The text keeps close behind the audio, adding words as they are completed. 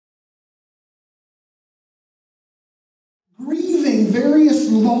grieving various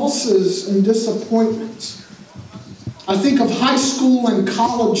losses and disappointments. I think of high school and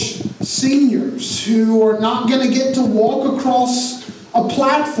college seniors who are not going to get to walk across a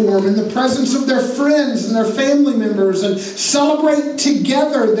platform in the presence of their friends and their family members and celebrate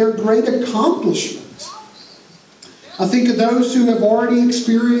together their great accomplishments. I think of those who have already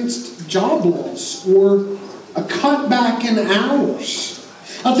experienced job loss or a cutback in hours.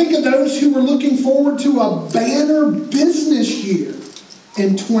 I think of those who were looking forward to a banner business year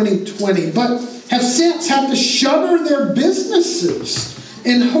in 2020, but have since had to shutter their businesses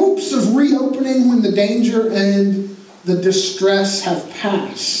in hopes of reopening when the danger and the distress have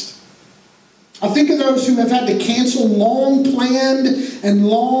passed. I think of those who have had to cancel long-planned and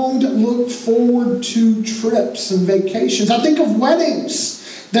long-looked forward to trips and vacations. I think of weddings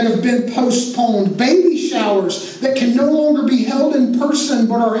that have been postponed, baby showers that can no longer be held in person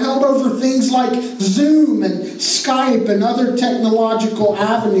but are held over things like Zoom and Skype and other technological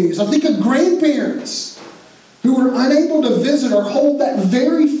avenues. I think of grandparents who were unable to visit or hold that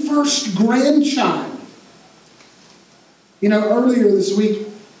very first grandchild. You know, earlier this week,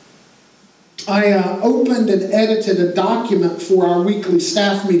 I opened and edited a document for our weekly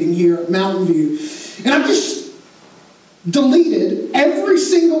staff meeting here at Mountain View. And I just deleted every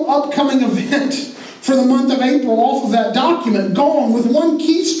single upcoming event for the month of April off of that document, gone with one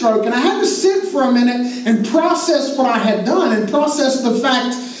keystroke. And I had to sit for a minute and process what I had done and process the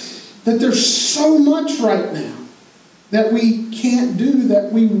fact that there's so much right now that we can't do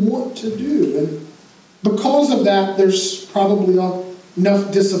that we want to do. And because of that, there's probably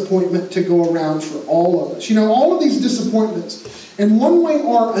enough disappointment to go around for all of us. You know, all of these disappointments, in one way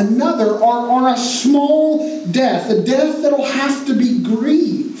or another, are a small death, a death that'll have to be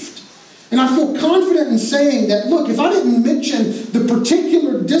grieved. And I feel confident in saying that, look, if I didn't mention the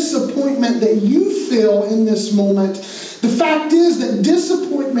particular disappointment that you feel in this moment, the fact is that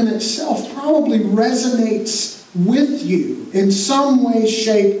disappointment itself probably resonates with you in some way,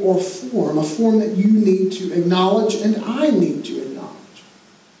 shape, or form, a form that you need to acknowledge and I need to acknowledge.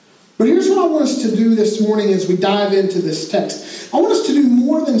 But here's what I want us to do this morning as we dive into this text. I want us to do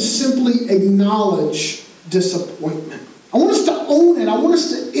more than simply acknowledge disappointment. I want us to own it. I want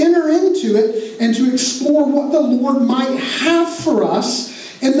us to enter into it and to explore what the Lord might have for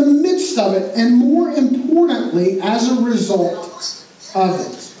us in the midst of it, and more importantly, as a result of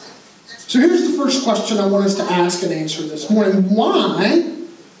it. So here's the first question I want us to ask and answer this morning. Why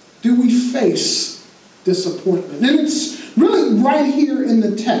do we face disappointment? And it's really right here in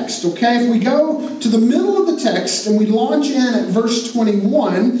the text, okay? If we go to the middle of the text and we launch in at verse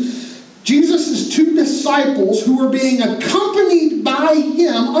 21, Jesus' two disciples who are being accompanied by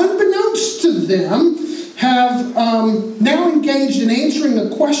him, unbeknownst to them, have now engaged in answering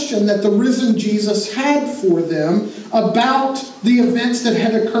a question that the risen Jesus had for them about the events that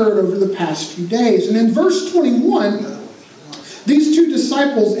had occurred over the past few days. And in verse 21, these two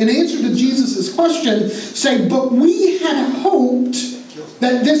disciples, in answer to Jesus' question, say, "But we had hoped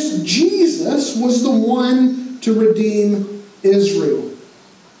that this Jesus was the one to redeem Israel."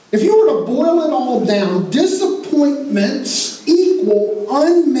 If you were to boil it all down, disappointments equal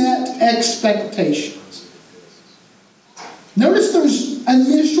unmet expectations. Notice those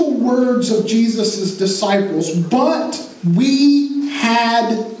initial words of Jesus' disciples, "But we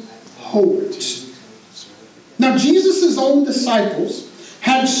had hoped." Now, Jesus' own disciples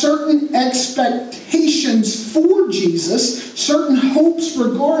had certain expectations for Jesus, certain hopes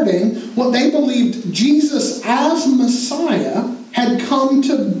regarding what they believed Jesus as Messiah had come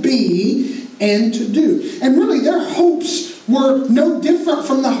to be and to do. And really, their hopes were no different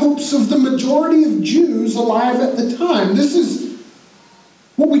from the hopes of the majority of Jews alive at the time. This is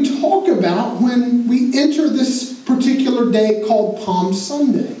what we talk about when we enter this particular day called Palm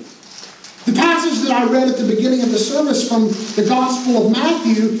Sunday. The passage that I read at the beginning of the service from the Gospel of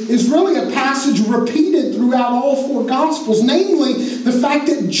Matthew is really a passage repeated throughout all four Gospels, namely the fact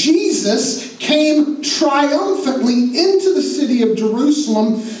that Jesus came triumphantly into the city of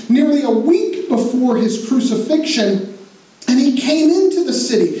Jerusalem nearly a week before his crucifixion. And he came into the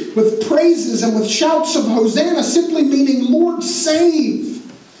city with praises and with shouts of Hosanna, simply meaning, "Lord, save."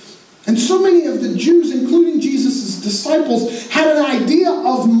 And so many of the Jews, including Jesus' disciples, had an idea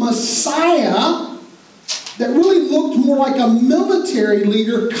of Messiah that really looked more like a military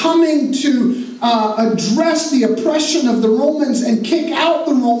leader coming to address the oppression of the Romans and kick out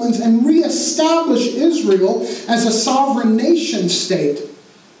the Romans and reestablish Israel as a sovereign nation state.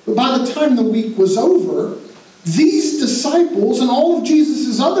 But by the time the week was over, these disciples and all of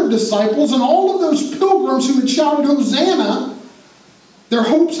Jesus' other disciples and all of those pilgrims who had shouted Hosanna Their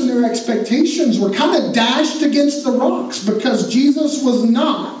hopes and their expectations were kind of dashed against the rocks because Jesus was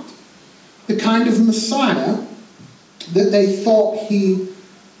not the kind of Messiah that they thought he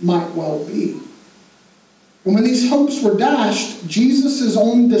might well be. And when these hopes were dashed, Jesus'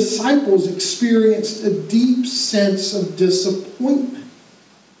 own disciples experienced a deep sense of disappointment.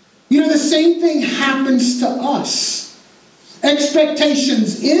 You know, the same thing happens to us.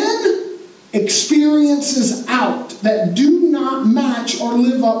 Expectations in, experiences out that do not match or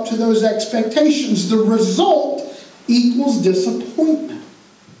live up to those expectations. The result equals disappointment.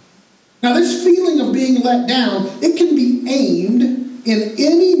 Now, this feeling of being let down, it can be aimed in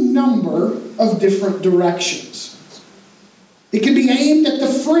any number of different directions. It can be aimed at the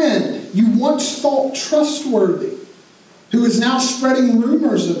friend you once thought trustworthy, who is now spreading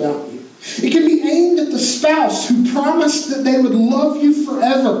rumors about you. It can be aimed at the spouse who promised that they would love you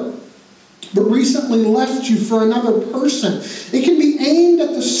forever, but recently left you for another person. It can be aimed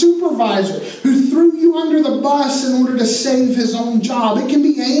at the supervisor who threw you under the bus in order to save his own job. It can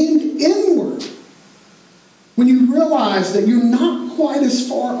be aimed inward when you realize that you're not quite as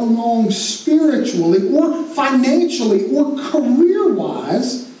far along spiritually or financially or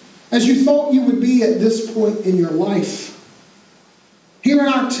career-wise as you thought you would be at this point in your life. Here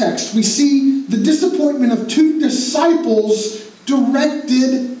in our text, we see the disappointment of two disciples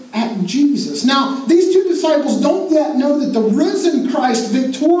directed at Jesus. Now, these two disciples don't yet know that the risen Christ,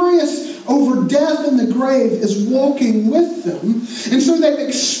 victorious over death and the grave, is walking with them. And so they've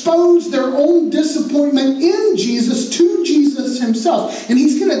exposed their own disappointment in Jesus to Jesus himself. And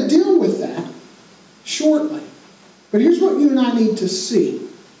he's going to deal with that shortly. But here's what you and I need to see.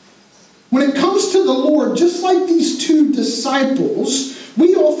 When it comes to the Lord, just like these two disciples,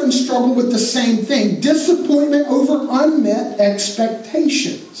 we often struggle with the same thing: disappointment over unmet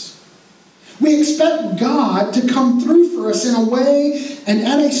expectations. We expect God to come through for us in a way and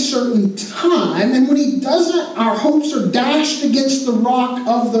at a certain time, and when he doesn't, our hopes are dashed against the rock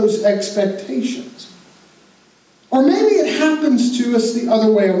of those expectations. Or maybe it happens to us the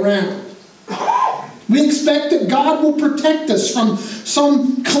other way around. We expect that God will protect us from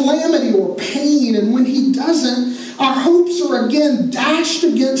some calamity or pain, and when he doesn't, our hopes are again dashed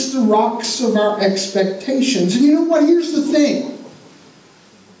against the rocks of our expectations. And you know what? Here's the thing.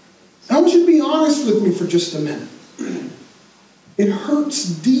 I want you to be honest with me for just a minute. It hurts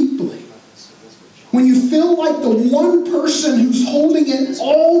deeply when you feel like the one person who's holding it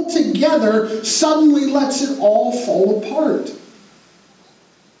all together suddenly lets it all fall apart.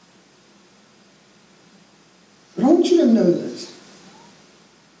 But I want you to know this.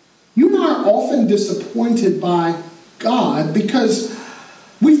 You and I are often disappointed by God because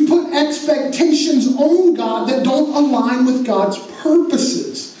we've put expectations on God that don't align with God's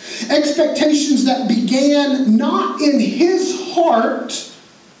purposes. Expectations that began not in his heart,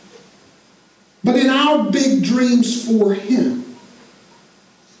 but in our big dreams for him.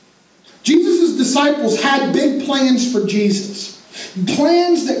 Jesus' disciples had big plans for Jesus.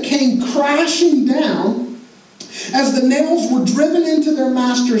 Plans that came crashing down as the nails were driven into their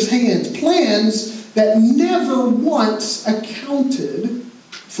master's hands. Plans that never once accounted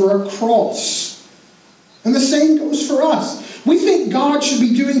for a cross. And the same goes for us. We think God should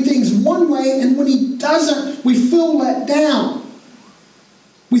be doing things one way, and when he doesn't, we feel let down.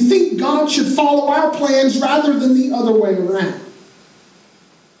 We think God should follow our plans rather than the other way around.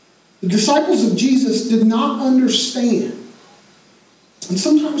 The disciples of Jesus did not understand, and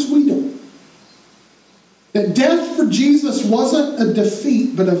sometimes we don't, that death for Jesus wasn't a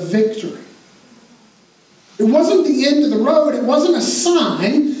defeat, but a victory. It wasn't the end of the road. It wasn't a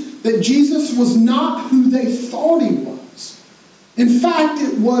sign that Jesus was not who they thought he was. In fact,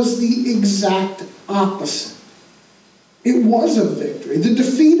 it was the exact opposite. It was a victory. The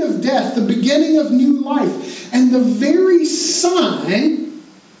defeat of death, the beginning of new life, and the very sign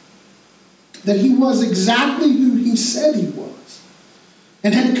that he was exactly who he said he was,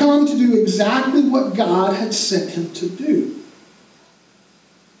 and had come to do exactly what God had sent him to do.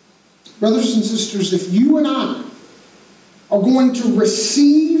 Brothers and sisters, if you and I are going to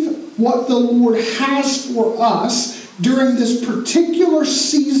receive what the Lord has for us during this particular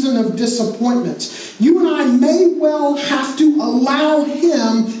season of disappointments, you and I may well have to allow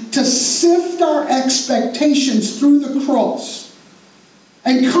him to sift our expectations through the cross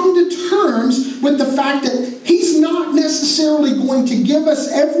and come to terms with the fact that he's not necessarily going to give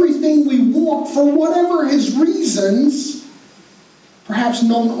us everything we want for whatever his reasons, perhaps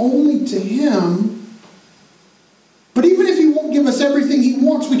known only to him. But even if he won't give us everything he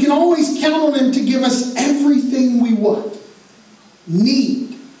wants, we can always count on him to give us everything we want,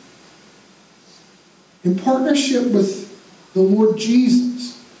 need. In partnership with the Lord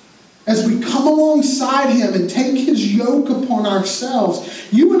Jesus, as we come alongside him and take his yoke upon ourselves,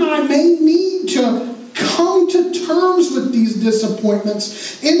 you and I may need to come to terms with these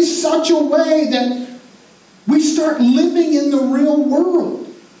disappointments in such a way that we start living in the real world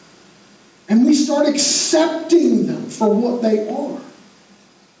and we start accepting them for what they are.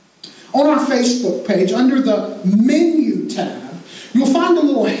 On our Facebook page, under the menu tab, you'll find a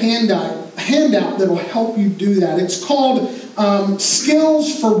little handout that will help you do that. It's called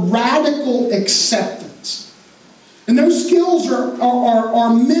Skills for Radical Acceptance. And those skills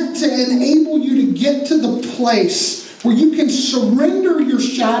are meant to enable you to get to the place where you can surrender your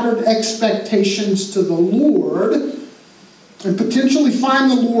shattered expectations to the Lord and potentially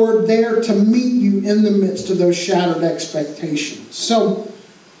find the Lord there to meet you in the midst of those shattered expectations. So,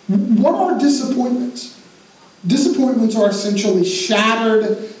 what are disappointments? Disappointments are essentially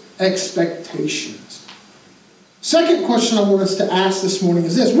shattered expectations. Second question I want us to ask this morning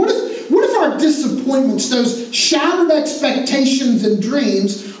is this. What if our disappointments, those shattered expectations and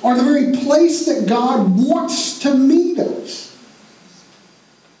dreams, are the very place that God wants to meet us?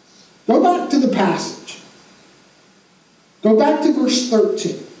 Go back to the passage. Go back to verse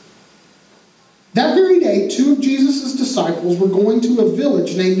 13. That very day, 2 of Jesus' disciples were going to a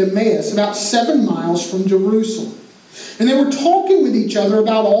village named Emmaus, about 7 miles from Jerusalem. And they were talking with each other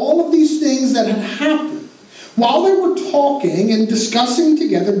about all of these things that had happened. While they were talking and discussing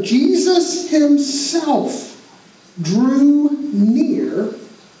together, Jesus himself drew near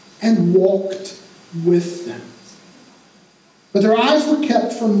and walked with them. But their eyes were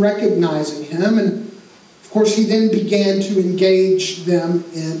kept from recognizing him, and of course he then began to engage them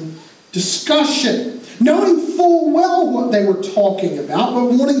in discussion, knowing full well what they were talking about, but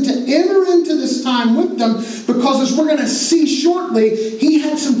wanting to enter into this time with them because, as we're going to see shortly, he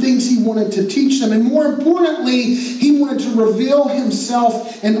had some things he wanted to teach them. And more importantly, he wanted to reveal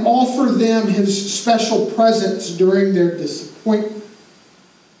himself and offer them his special presence during their disappointment.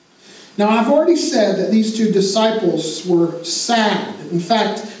 Now, I've already said that these 2 disciples were sad. In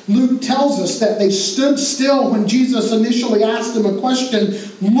fact, Luke tells us that they stood still when Jesus initially asked them a question,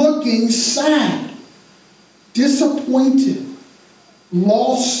 looking sad, disappointed,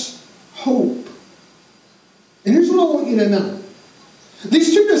 lost hope. And here's what I want you to know.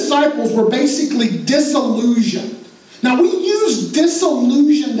 These 2 disciples were basically disillusioned. Now, we use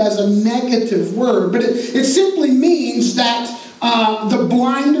disillusioned as a negative word, but it simply means that the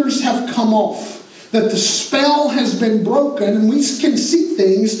blinders have come off, that the spell has been broken, and we can see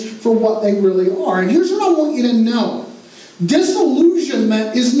things for what they really are. And here's what I want you to know.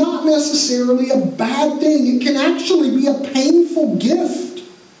 Disillusionment is not necessarily a bad thing. It can actually be a painful gift.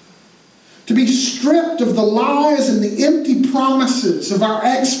 To be stripped of the lies and the empty promises of our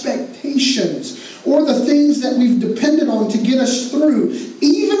expectations or the things that we've depended on to get us through,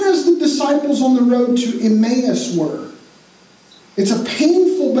 even as the disciples on the road to Emmaus were. It's a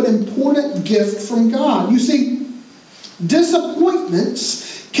painful but important gift from God. You see,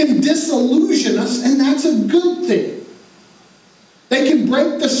 disappointments can disillusion us, and that's a good thing. They can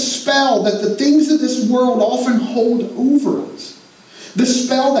break the spell that the things of this world often hold over us. The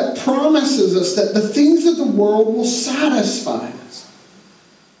spell that promises us that the things of the world will satisfy us.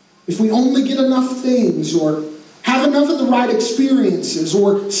 If we only get enough things, or have enough of the right experiences,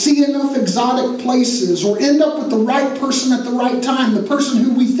 or see enough exotic places, or end up with the right person at the right time, the person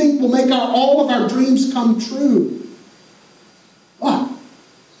who we think will make all of our dreams come true. But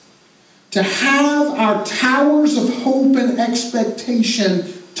to have our towers of hope and expectation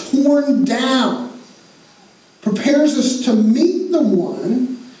torn down prepares us to meet the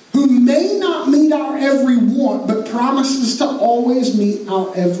one who may not meet our every want, but promises to always meet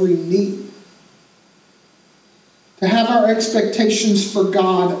our every need. To have our expectations for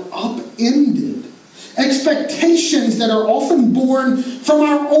God upended. Expectations that are often born from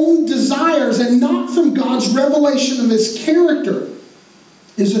our own desires and not from God's revelation of his character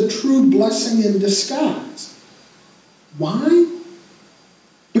is a true blessing in disguise. Why?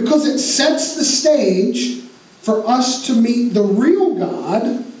 Because it sets the stage for us to meet the real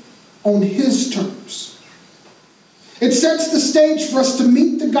God on his terms. It sets the stage for us to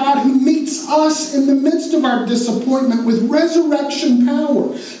meet the God who meets us in the midst of our disappointment with resurrection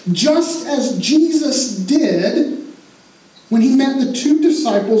power, just as Jesus did when he met the 2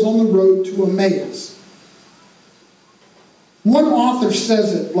 disciples on the road to Emmaus. One author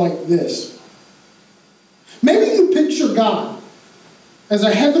says it like this. Maybe you picture God as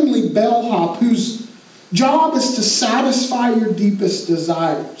a heavenly bellhop whose job is to satisfy your deepest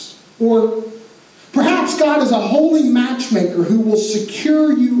desires. Or perhaps God is a holy matchmaker who will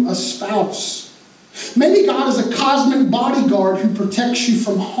secure you a spouse Maybe God is a cosmic bodyguard who protects you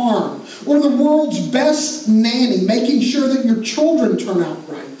from harm, or the world's best nanny, making sure that your children turn out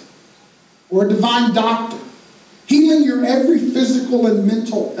right, or a divine doctor, healing your every physical and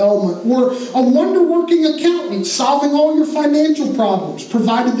mental ailment, or a wonder-working accountant solving all your financial problems,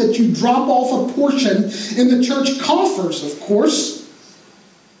 provided that you drop off a portion in the church coffers, of course.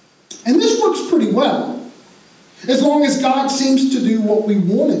 And this works pretty well, as long as God seems to do what we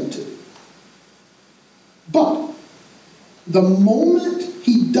want him to do. But the moment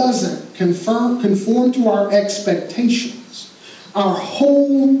he doesn't conform to our expectations, our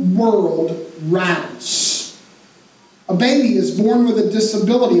whole world rattles. A baby is born with a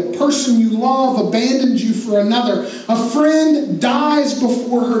disability. A person you love abandons you for another. A friend dies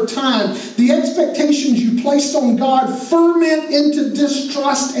before her time. The expectations you placed on God ferment into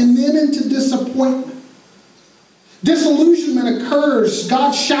distrust and then into disappointment. Disillusionment occurs.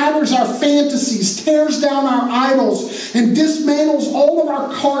 God shatters our fantasies, tears down our idols, and dismantles all of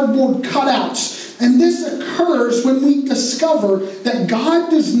our cardboard cutouts. And this occurs when we discover that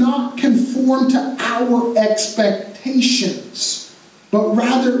God does not conform to our expectations, but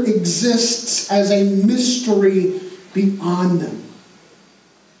rather exists as a mystery beyond them.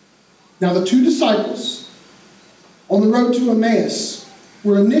 Now, the two disciples on the road to Emmaus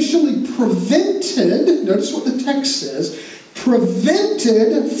were initially prevented, notice what the text says,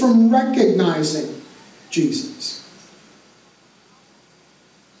 prevented from recognizing Jesus.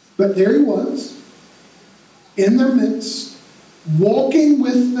 But there he was, in their midst, walking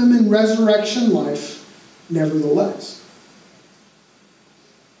with them in resurrection life, nevertheless.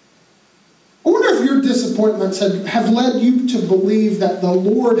 I wonder if your disappointments have led you to believe that the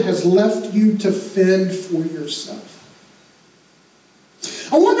Lord has left you to fend for yourself.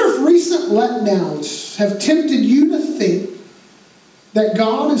 I wonder if recent letdowns have tempted you to think that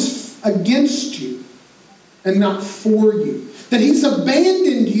God is against you and not for you. That he's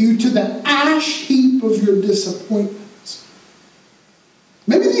abandoned you to the ash heap of your disappointments.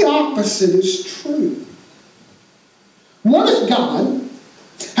 Maybe the opposite is true. What if God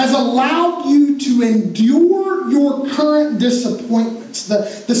has allowed you to endure your current disappointments,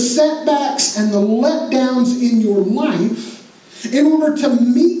 the setbacks and the letdowns in your life, in order to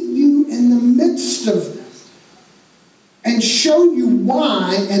meet you in the midst of them and show you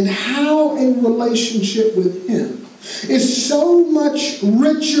why and how a relationship with him is so much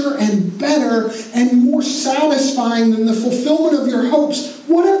richer and better and more satisfying than the fulfillment of your hopes,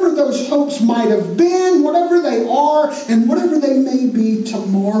 whatever those hopes might have been, whatever they are, and whatever they may be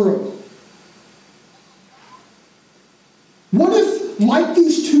tomorrow. What if, like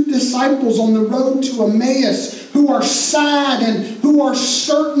these two disciples on the road to Emmaus, who are sad and who are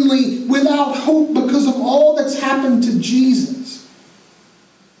certainly without hope because of all that's happened to Jesus,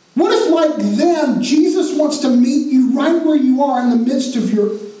 what if, like them, Jesus wants to meet you right where you are in the midst of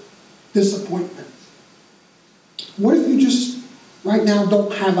your disappointment? What if you just right now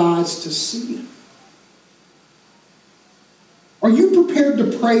don't have eyes to see him? Are you prepared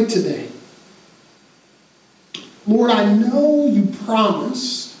to pray today? Lord, I know you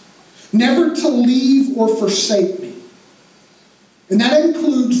promised never to leave or forsake me. And that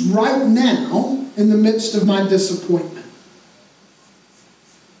includes right now in the midst of my disappointment.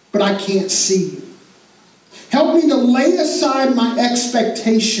 But I can't see you. Help me to lay aside my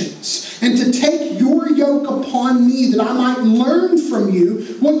expectations and to take your yoke upon me that I might learn from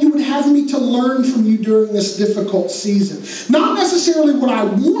you what you would have me to learn from you during this difficult season. Not necessarily what I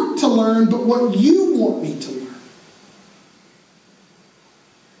want to learn, but what you want me to learn.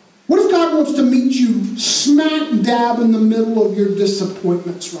 What if God wants to meet you smack dab in the middle of your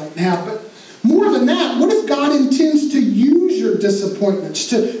disappointments right now? But more than that, what if God intends to use your disappointments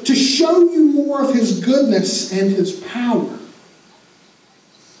to show you more of his goodness and his power?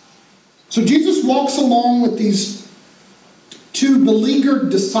 So Jesus walks along with these two beleaguered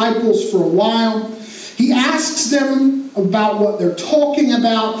disciples for a while. He asks them about what they're talking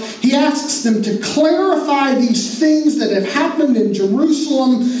about. He asks them to clarify these things that have happened in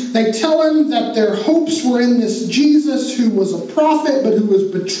Jerusalem. They tell him that their hopes were in this Jesus who was a prophet, but who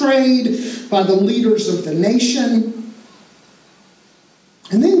was betrayed by the leaders of the nation.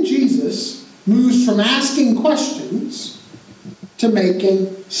 And then Jesus moves from asking questions to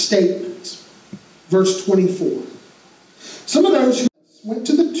making statements. Verse 24. Some of those who went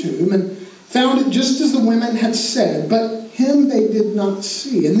to the tomb and found it just as the women had said, but him they did not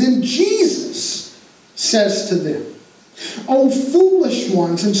see. And then Jesus says to them, O foolish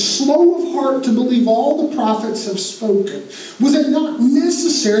ones and slow of heart to believe all the prophets have spoken. Was it not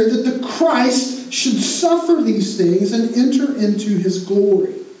necessary that the Christ should suffer these things and enter into his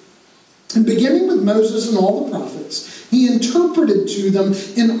glory? And beginning with Moses and all the prophets, he interpreted to them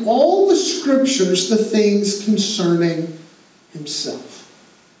in all the scriptures the things concerning himself.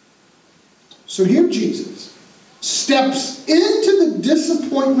 So here Jesus steps into the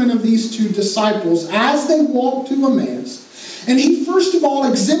disappointment of these two disciples as they walk to Emmaus. And he first of all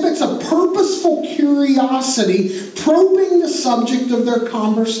exhibits a purposeful curiosity, probing the subject of their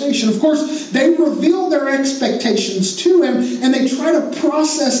conversation. Of course, they reveal their expectations to him, and they try to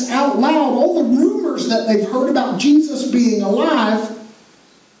process out loud all the rumors that they've heard about Jesus being alive.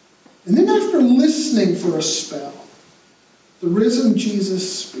 And then after listening for a spell, the risen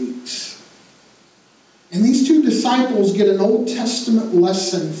Jesus speaks. And these two disciples get an Old Testament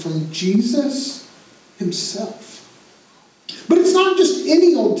lesson from Jesus himself. But it's not just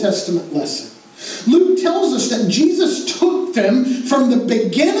any Old Testament lesson. Luke tells us that Jesus took them from the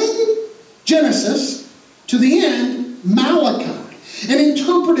beginning, Genesis, to the end, Malachi, and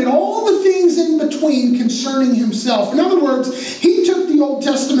interpreted all the things in between concerning himself. In other words, he took the Old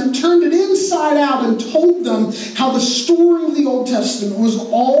Testament, turned it inside out, and told them how the story of the Old Testament was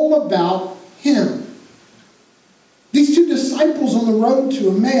all about him. These two disciples on the road to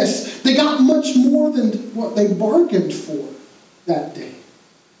Emmaus, they got much more than what they bargained for that day.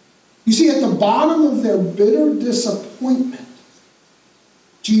 You see, at the bottom of their bitter disappointment,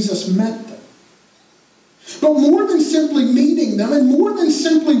 Jesus met them. But more than simply meeting them, and more than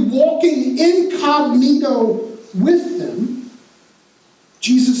simply walking incognito with them,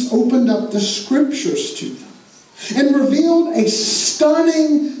 Jesus opened up the scriptures to them and revealed a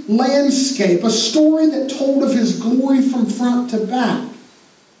stunning landscape, a story that told of his glory from front to back.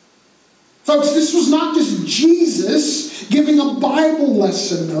 Folks, this was not just Jesus giving a Bible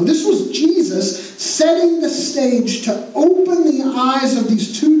lesson, no. This was Jesus setting the stage to open the eyes of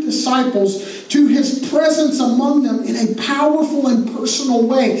these two disciples to his presence among them in a powerful and personal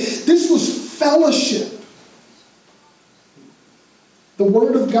way. This was fellowship. The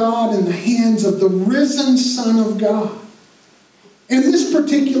Word of God in the hands of the risen Son of God. And this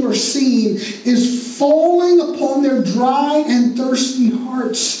particular scene is falling upon their dry and thirsty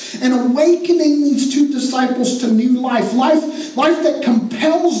hearts and awakening these two disciples to new life. Life that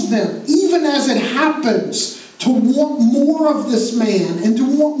compels them, even as it happens, to want more of this man and to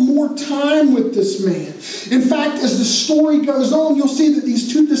want more time with this man. In fact, as the story goes on, you'll see that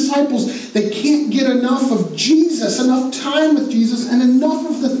these two disciples, they can't get enough of Jesus, enough time with Jesus, and enough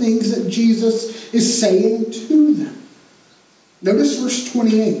of the things that Jesus is saying to them. Notice verse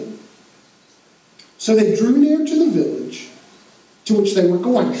 28. So they drew near to the village to which they were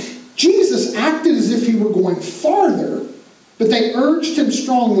going. Jesus acted as if he were going farther, but they urged him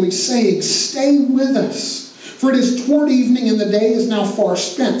strongly, saying, "Stay with us, for it is toward evening and the day is now far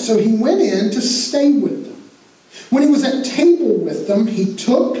spent." So he went in to stay with them. When he was at table with them, he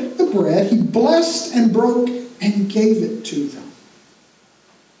took the bread, he blessed and broke and gave it to them.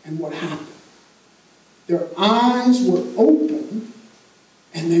 And what happened? Their eyes were open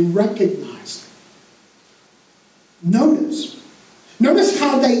and they recognized him. Notice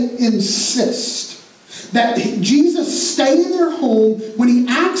how they insist that Jesus stay in their home when he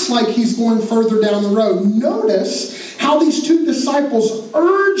acts like he's going further down the road. Notice how these two disciples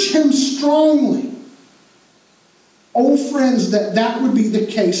urge him strongly. Oh, friends, that would be the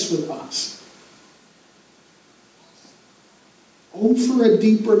case with us. Oh, for a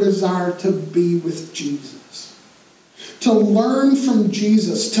deeper desire to be with Jesus, to learn from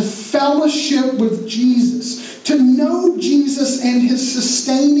Jesus, to fellowship with Jesus, to know Jesus and his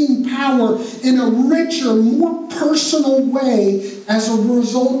sustaining power in a richer, more personal way as a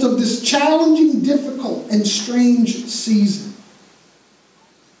result of this challenging, difficult, and strange season.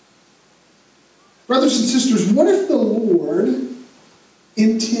 Brothers and sisters, what if the Lord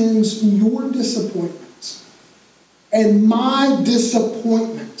intends your disappointments and my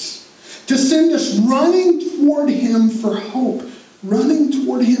disappointments to send us running toward him for hope, running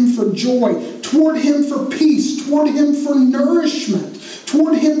toward him for joy, toward him for peace, toward him for nourishment,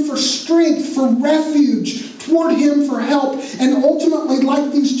 toward him for strength, for refuge, toward him for help, and ultimately,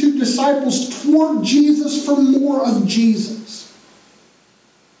 like these two disciples, toward Jesus for more of Jesus?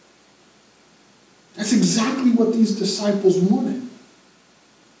 That's exactly what these disciples wanted.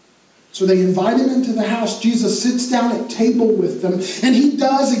 So they invite him into the house. Jesus sits down at table with them, and he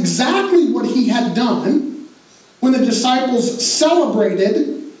does exactly what he had done when the disciples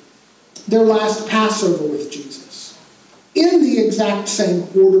celebrated their last Passover with Jesus. In the exact same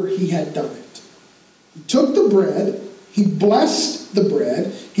order he had done it. He took the bread, he blessed the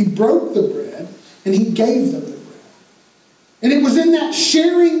bread, he broke the bread, and he gave them the bread. And it was in that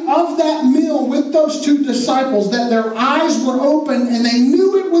sharing of that meal with those two disciples that their eyes were open and they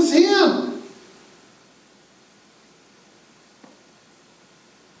knew it was him.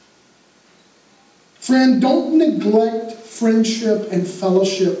 Friend, don't neglect friendship and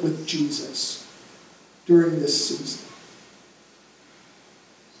fellowship with Jesus during this season.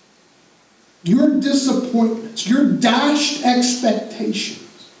 Your disappointments, your dashed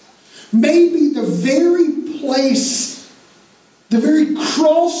expectations may be the very place, the very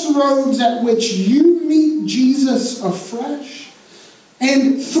crossroads at which you meet Jesus afresh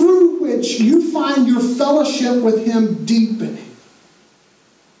and through which you find your fellowship with him deepening.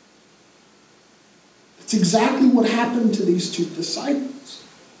 That's exactly what happened to these two disciples.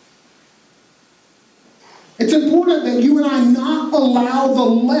 It's important that you and I not allow the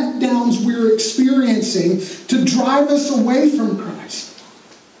letdowns we're experiencing to drive us away from Christ.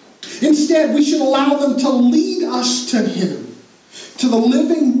 Instead, we should allow them to lead us to him, to the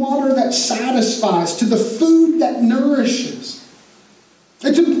living water that satisfies, to the food that nourishes.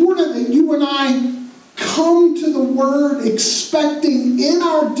 It's important that you and I come to the Word expecting in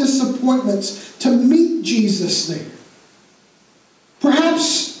our disappointments to meet Jesus there.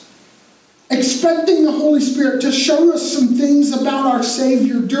 Perhaps expecting the Holy Spirit to show us some things about our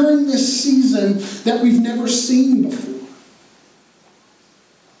Savior during this season that we've never seen before.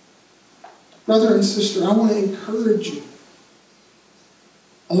 Brother and sister, I want to encourage you.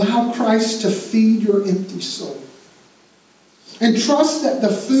 Allow Christ to feed your empty soul. And trust that the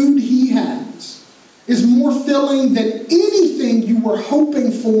food he has is more filling than anything you were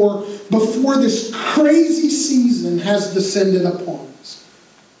hoping for before this crazy season has descended upon us.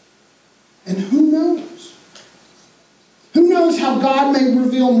 And who knows? Who knows how God may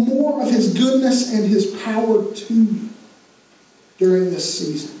reveal more of his goodness and his power to you during this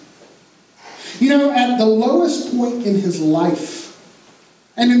season. You know, at the lowest point in his life,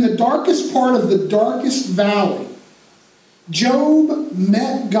 and in the darkest part of the darkest valley, Job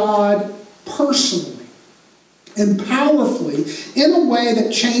met God personally and powerfully in a way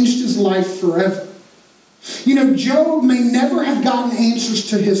that changed his life forever. You know, Job may never have gotten answers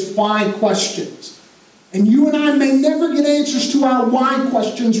to his why questions. And you and I may never get answers to our why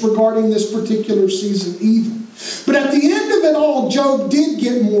questions regarding this particular season either. But at the end of it all, Job did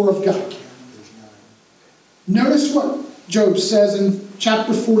get more of God. Notice what Job says in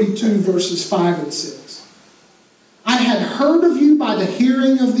chapter 42, verses 5 and 6. I had heard of you by the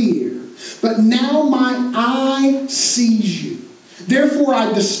hearing of the ear, but now my eye sees you. Therefore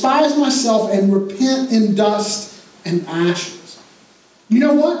I despise myself and repent in dust and ashes. You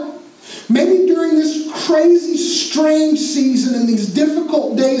know what? Maybe during this crazy, strange season and these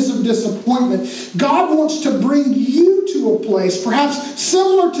difficult days of disappointment, God wants to bring you to a place, perhaps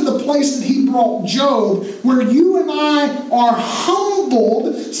similar to the place that he brought Job, where you and I are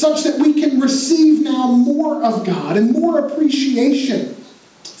humbled such that we can receive now more of God and more appreciation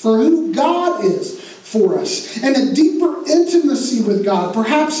for who God is for us, and a deeper intimacy with God.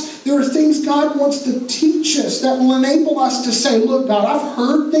 Perhaps there are things God wants to teach us that will enable us to say, look, God, I've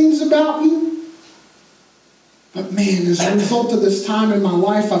heard things about you, but man, as a result of this time in my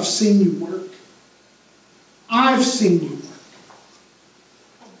life, I've seen you work. I've seen you work.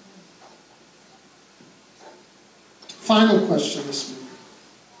 Final question this morning.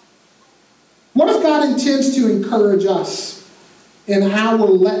 What if God intends to encourage us in our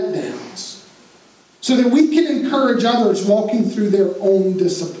letdowns, so that we can encourage others walking through their own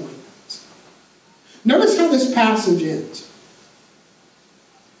disappointments? Notice how this passage ends.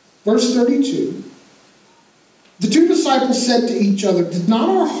 Verse 32. The two disciples said to each other, did not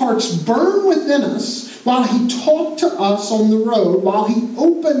our hearts burn within us while he talked to us on the road, while he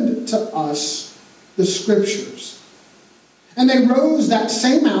opened to us the Scriptures? And they rose that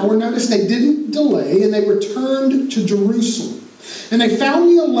same hour. Notice they didn't delay, and they returned to Jerusalem. And they found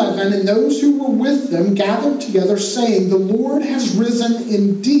the 11 and those who were with them gathered together, saying, the Lord has risen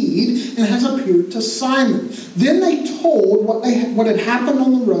indeed and has appeared to Simon. Then they told what had happened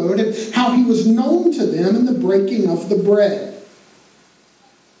on the road and how he was known to them in the breaking of the bread.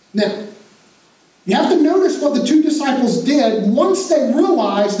 Now, you have to notice what the two disciples did once they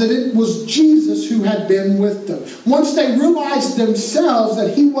realized that it was Jesus who had been with them. Once they realized themselves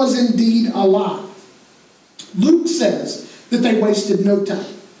that he was indeed alive. Luke says that they wasted no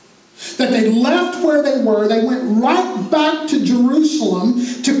time. That they left where they were. They went right back to Jerusalem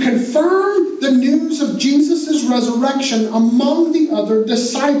to confirm the news of Jesus' resurrection among the other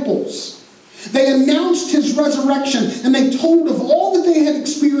disciples. They announced his resurrection, and they told of all that they had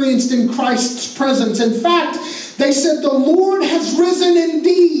experienced in Christ's presence. In fact, they said, the Lord has risen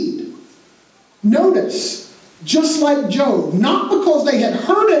indeed. Notice, just like Job, not because they had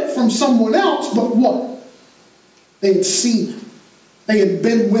heard it from someone else, but what? They had seen it. They had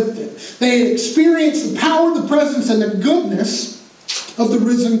been with it. They had experienced the power, the presence, and the goodness of the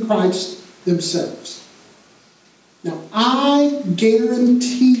risen Christ themselves. Now, I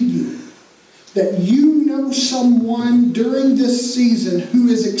guarantee you that you know someone during this season who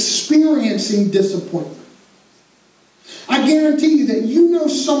is experiencing disappointment. I guarantee you that you know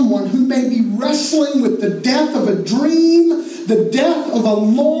someone who may be wrestling with the death of a dream, the death of a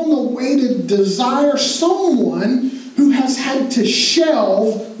long-awaited desire, someone who has had to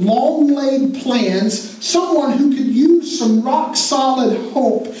shelve long-laid plans, someone who could use some rock-solid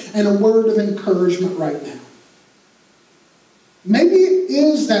hope and a word of encouragement right now. Maybe it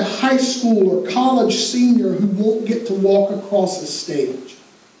is that high school or college senior who won't get to walk across a stage.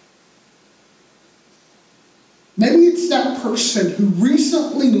 Maybe it's that person who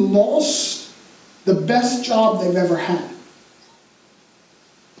recently lost the best job they've ever had.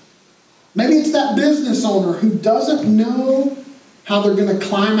 Maybe it's that business owner who doesn't know how they're going to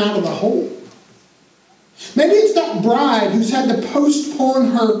climb out of the hole. Maybe it's that bride who's had to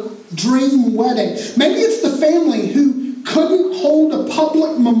postpone her dream wedding. Maybe it's the family who couldn't hold a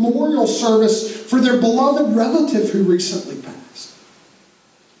public memorial service for their beloved relative who recently passed.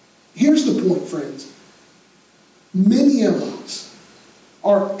 Here's the point, friends. Many of us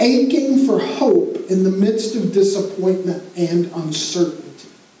are aching for hope in the midst of disappointment and uncertainty.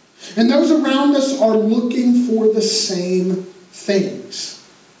 And those around us are looking for the same things.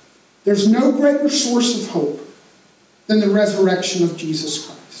 There's no greater source of hope than the resurrection of Jesus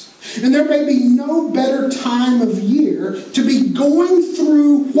Christ. And there may be no better time of year to be going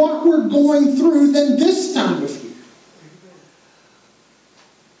through what we're going through than this time of year.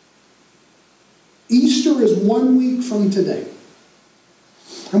 Easter is 1 week from today.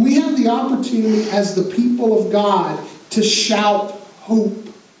 And we have the opportunity as the people of God to shout hope.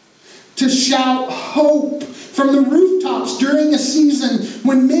 To shout hope from the rooftops during a season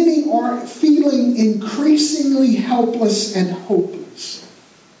when many are feeling increasingly helpless and hopeless.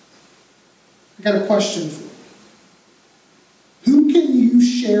 I got a question for you. Who can you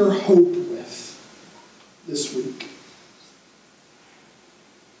share hope with this week?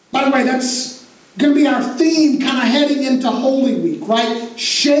 By the way, that's going to be our theme kind of heading into Holy Week, right?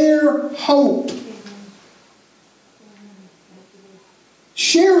 Share hope.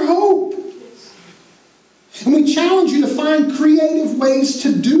 Share hope. And we challenge you to find creative ways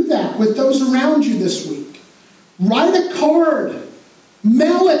to do that with those around you this week. Write a card.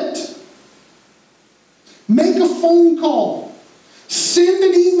 Mail it. Make a phone call. Send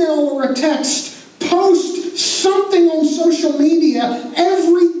an email or a text. Post something on social media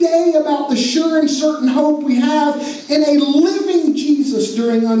every day about the sure and certain hope we have in a living Jesus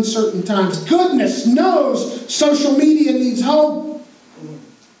during uncertain times. Goodness knows social media needs hope.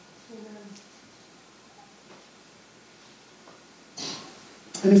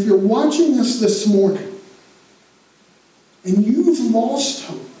 And if you're watching us this morning and you've lost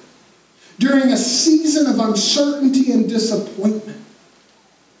hope during a season of uncertainty and disappointment,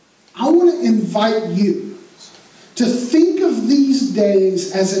 I want to invite you to think of these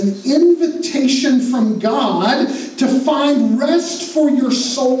days as an invitation from God to find rest for your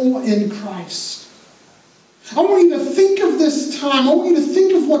soul in Christ. I want you to think of this time. I want you to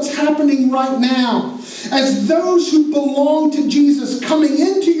think of what's happening right now as those who belong to Jesus coming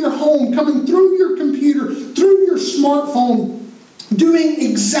into your home, coming through your computer, through your smartphone, doing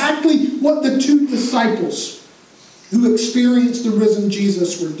exactly what the two disciples who experienced the risen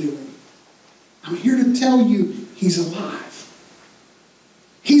Jesus were doing. I'm here to tell you, He's alive.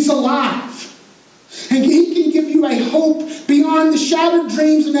 He's alive. And He can give you a hope beyond the shattered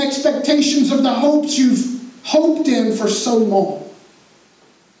dreams and expectations of the hopes you've hoped in for so long.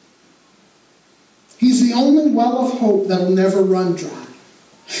 He's the only well of hope that will never run dry.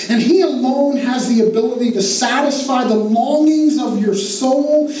 And He alone has the ability to satisfy the longings of your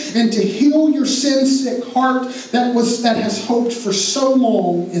soul and to heal your sin-sick heart that has hoped for so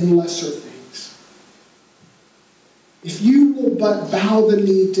long in lesser things. If you will but bow the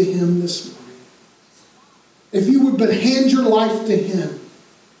knee to Him this morning, if you would but hand your life to Him,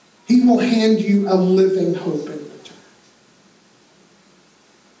 He will hand you a living hope in return.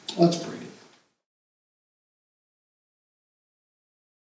 Let's pray.